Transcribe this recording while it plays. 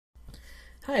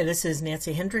Hi, this is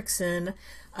Nancy Hendrickson.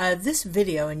 This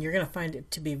video, and you're going to find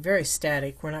it to be very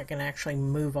static. We're not going to actually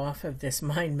move off of this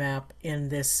mind map in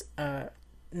this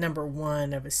number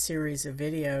one of a series of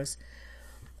videos.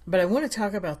 But I want to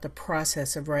talk about the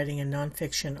process of writing a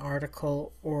nonfiction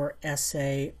article or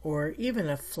essay or even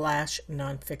a flash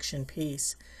nonfiction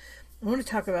piece. I want to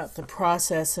talk about the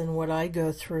process and what I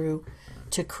go through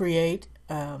to create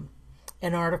an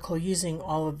article using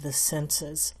all of the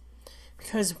senses.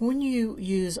 Because when you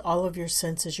use all of your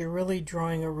senses, you're really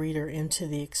drawing a reader into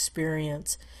the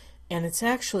experience. And it's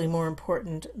actually more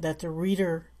important that the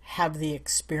reader have the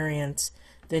experience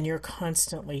than you're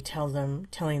constantly telling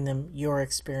them your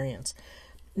experience.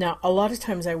 Now, a lot of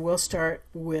times I will start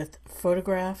with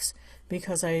photographs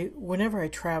because whenever I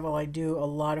travel, I do a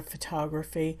lot of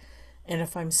photography. And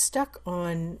if I'm stuck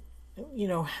on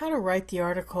how to write the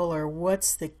article or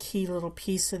what's the key little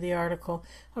piece of the article,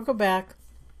 I'll go back,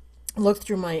 look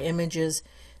through my images,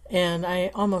 and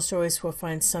I almost always will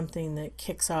find something that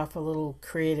kicks off a little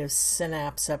creative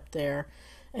synapse up there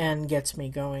and gets me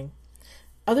going.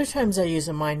 Other times I use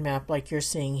a mind map like you're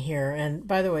seeing here, and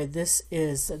by the way, this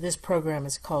program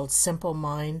is called Simple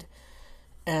Mind,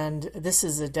 and this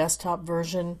is a desktop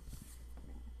version,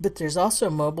 but there's also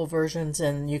mobile versions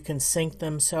and you can sync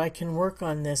them, so I can work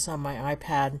on this on my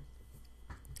iPad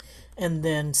and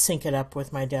then sync it up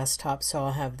with my desktop so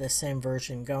I'll have the same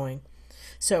version going.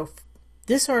 So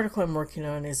this article I'm working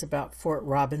on is about Fort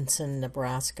Robinson,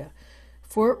 Nebraska.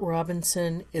 Fort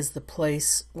Robinson is the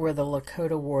place where the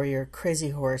Lakota warrior Crazy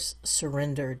Horse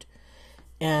surrendered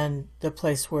and the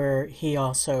place where he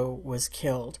also was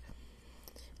killed.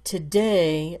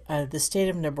 Today, the state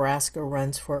of Nebraska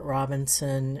runs Fort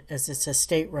Robinson as it's a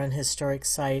state-run historic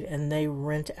site, and they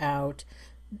rent out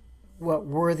what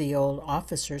were the old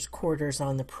officers' quarters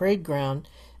on the parade ground,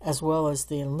 as well as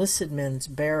the enlisted men's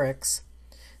barracks.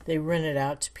 They rent it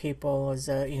out to people as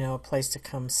a place to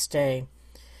come stay.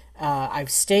 I've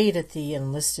stayed at the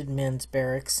enlisted men's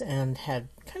barracks and had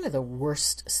kind of the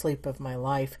worst sleep of my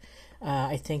life.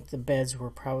 I think the beds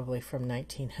were probably from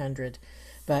 1900.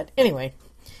 But anyway,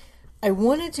 I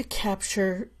wanted to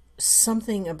capture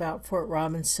something about Fort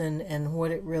Robinson and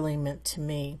what it really meant to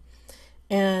me.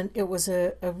 And it was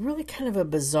a really kind of a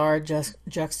bizarre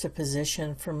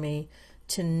juxtaposition for me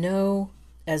to know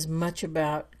as much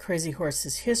about Crazy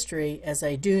Horse's history as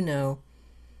I do know,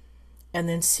 and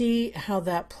then see how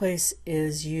that place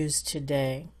is used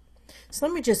today. So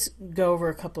let me just go over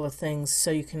a couple of things so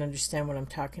you can understand what I'm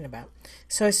talking about.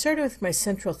 So I started with my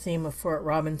central theme of Fort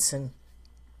Robinson.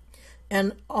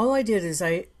 And all I did is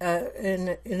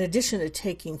in addition to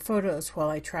taking photos while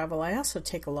I travel, I also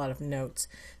take a lot of notes.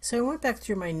 So I went back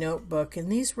through my notebook, and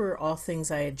these were all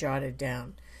things I had jotted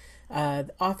down. The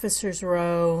Officers'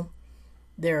 Row,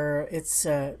 it's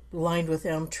lined with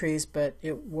elm trees, but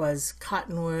it was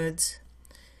cottonwoods,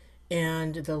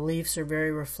 and the leaves are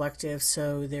very reflective,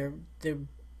 so they're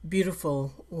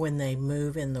beautiful when they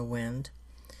move in the wind.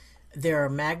 There are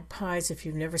magpies. If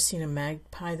you've never seen a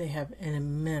magpie, they have an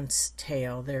immense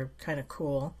tail. They're kind of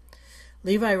cool.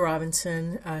 Levi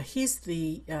Robinson, he's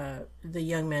the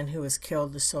young man who was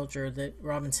killed, the soldier that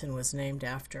Robinson was named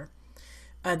after.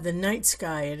 The night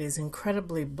sky, it is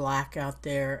incredibly black out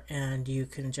there, and you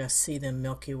can just see the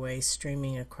Milky Way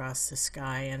streaming across the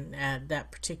sky. And at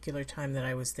that particular time that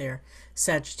I was there,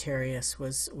 Sagittarius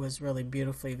was really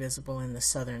beautifully visible in the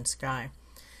southern sky.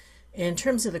 In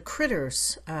terms of the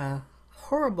critters,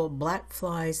 horrible black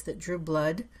flies that drew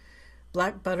blood,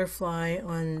 black butterfly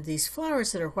on these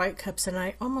flowers that are white cups, and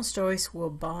I almost always will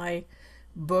buy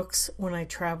books when I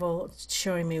travel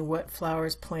showing me what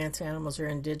flowers, plants, animals are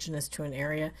indigenous to an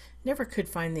area. Never could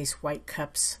find these white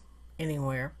cups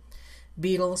anywhere.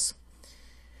 Beetles.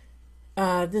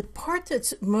 The part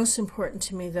that's most important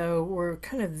to me, though, were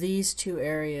kind of these two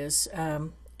areas.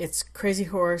 It's Crazy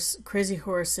Horse. Crazy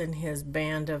Horse and his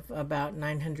band of about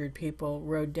 900 people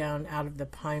rode down out of the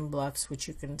Pine Bluffs, which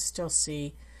you can still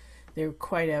see. They're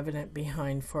quite evident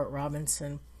behind Fort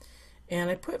Robinson. And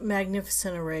I put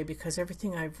Magnificent Array because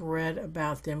everything I've read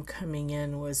about them coming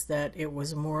in was that it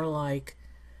was more like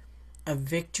a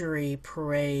victory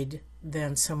parade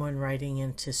than someone riding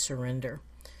in to surrender.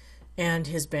 And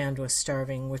his band was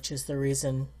starving, which is the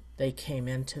reason they came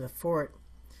into the fort.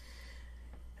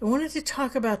 I wanted to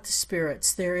talk about the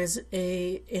spirits. There is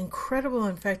a incredible,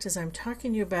 in fact, as I'm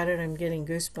talking to you about it, I'm getting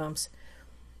goosebumps.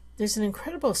 There's an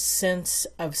incredible sense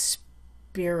of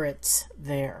spirits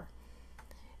there.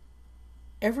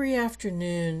 Every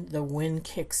afternoon, the wind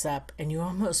kicks up, and you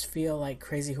almost feel like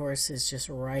Crazy Horse is just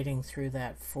riding through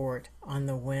that fort on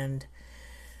the wind.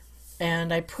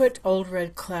 And I put Old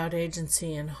Red Cloud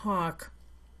Agency and Hawk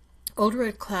Old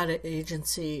Red Cloud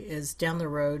Agency is down the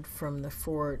road from the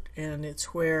fort, and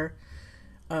it's where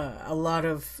a lot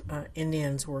of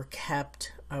Indians were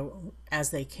kept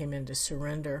as they came in to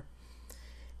surrender.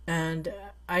 And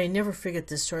I never forget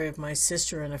the story of my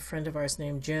sister and a friend of ours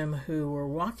named Jim, who were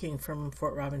walking from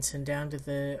Fort Robinson down to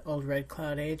the Old Red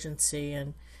Cloud Agency,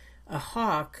 and a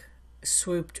hawk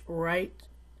swooped right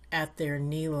at their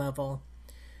knee level.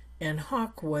 And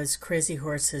Hawk was Crazy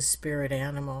Horse's spirit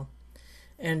animal.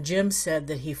 And Jim said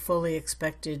that he fully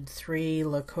expected 3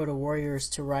 Lakota warriors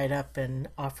to ride up and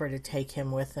offer to take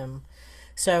him with them.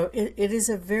 So it is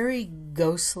a very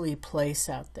ghostly place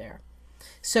out there.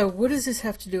 So what does this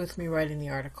have to do with me writing the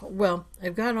article? Well,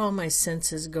 I've got all my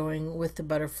senses going with the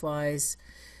butterflies,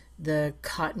 the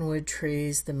cottonwood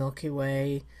trees, the Milky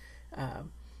Way,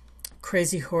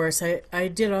 Crazy Horse. I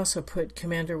did also put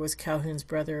Commander was Calhoun's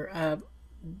brother.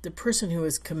 The person who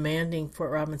was commanding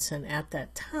Fort Robinson at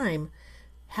that time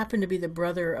happened to be the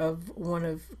brother of one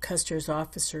of Custer's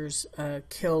officers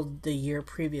killed the year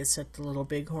previous at the Little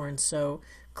Bighorn, so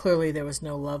clearly there was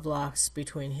no love lost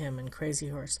between him and Crazy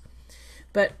Horse.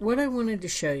 But what I wanted to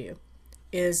show you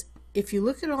is if you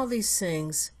look at all these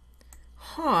things,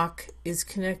 Hawk is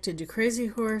connected to Crazy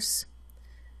Horse,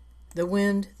 the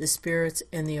wind, the spirits,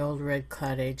 and the Old Red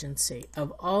Cloud Agency.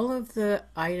 Of all of the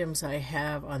items I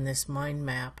have on this mind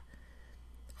map,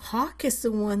 Hawk is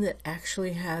the one that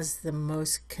actually has the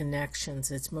most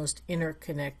connections. It's most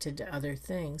interconnected to other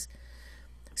things.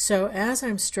 So as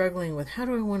I'm struggling with how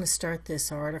do I want to start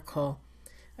this article,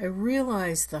 I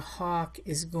realize the hawk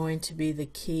is going to be the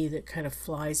key that kind of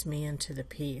flies me into the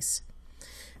piece.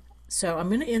 So I'm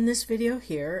going to end this video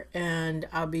here, and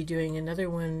I'll be doing another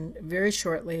one very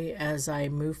shortly as I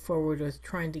move forward with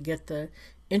trying to get the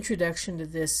introduction to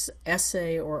this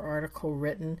essay or article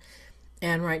written.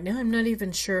 And right now I'm not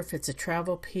even sure if it's a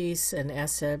travel piece, an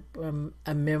essay,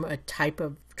 a type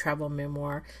of travel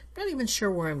memoir. I'm not even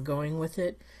sure where I'm going with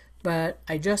it, but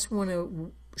I just want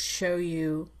to show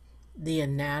you the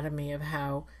anatomy of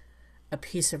how a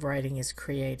piece of writing is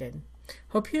created.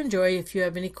 Hope you enjoy. If you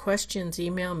have any questions,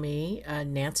 email me,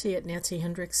 Nancy at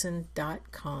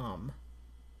nancyhendrickson.com.